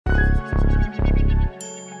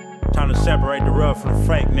Separate the real from the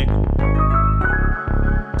fake, nigga.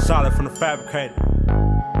 Solid from the fabricated.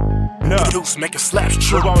 Duce make it slaps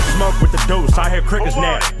true. We won't smoke with the Duce. I hear crickets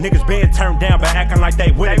now. Niggas being turned down but acting like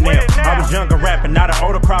they with it now. I was younger rapping, now the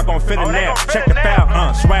older crowd gon' fit it now. Check the foul,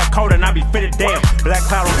 swag cold and I be fitted down. Black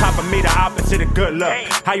cloud on top of me, the opposite of good luck.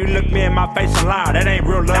 How you look me in my face and lie, that ain't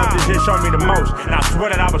real love. This shit showed me the most, and I swear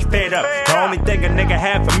that I was fed up. The only thing a nigga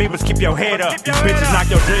had for me was keep your head up. These bitches knock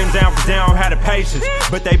your dreams down cause they don't have the patience,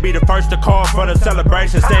 but they be the first to call for the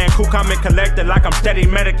celebration. Staying cool, calm and collected like I'm steady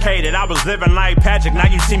medicated. I was living like Patrick,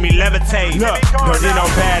 now you see me levitate. Look, don't need no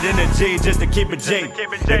bad energy just to keep it G.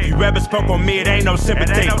 If you ever spoke on me, it ain't no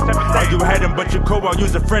sympathy. Or you hating but you cool, or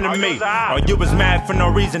you's a friend of me. Or you was mad for no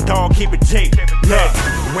reason, dog, keep it G. Look,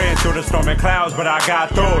 went through the storm and clouds, but I got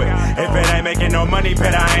through it. If it ain't making no money,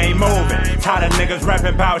 bet I ain't moving. Tired of niggas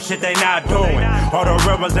rapping about shit they not doing. All the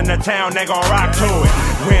rivers in the town, they gon' rock to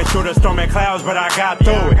it. Went through the storm and clouds, but I got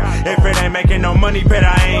through it. If it ain't making no money, bet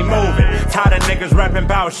I ain't moving. Tired of niggas rapping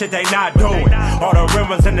about shit they not doing. All the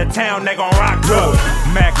rivers in the town, they gon' rock to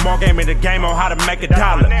it. Mac Moore gave me the game on how to make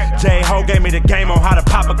 $1. J-Ho gave me the game on how to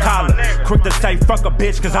pop a collar. Quick to say fuck a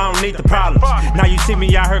bitch cause I don't need the problems. Now you see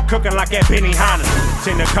me out here cooking like that Benny Hanna.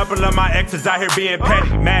 Seen a couple of my exes out here being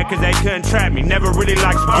petty, mad cause they couldn't trap me, never really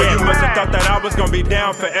liked spaghetti. You must've thought that I was gonna be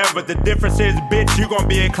down forever. The difference is, bitch, you gon'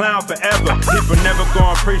 be a clown forever. People never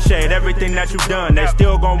gon' appreciate everything that you done. They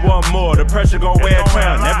still gon' want more, the pressure gon' wear a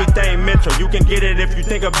ton. Everything mental, you can get it if you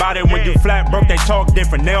think about it. When you flat broke, they talk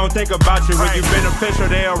different. They don't think about you when you beneficial,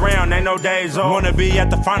 they around, ain't no days off. Wanna be at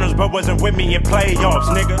the finals but wasn't with me in playoffs,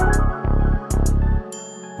 nigga.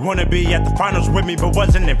 Wanna be at the finals with me but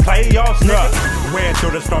wasn't in playoffs, nigga. Went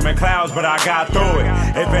through the storm and clouds but I got through it.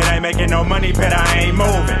 If it ain't making no money, bet I ain't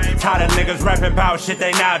moving. Tired of niggas rapping about shit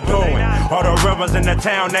they not doing. All the rivers in the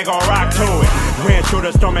town, they gon' rock to it. Went through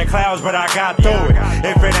the storm and clouds but I got through it.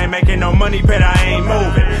 If it ain't making no money, bet I ain't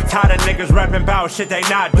moving. Tired of niggas rapping about shit they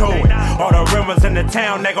not doing. All the rivers in the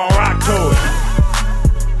town, they gon' rock to it.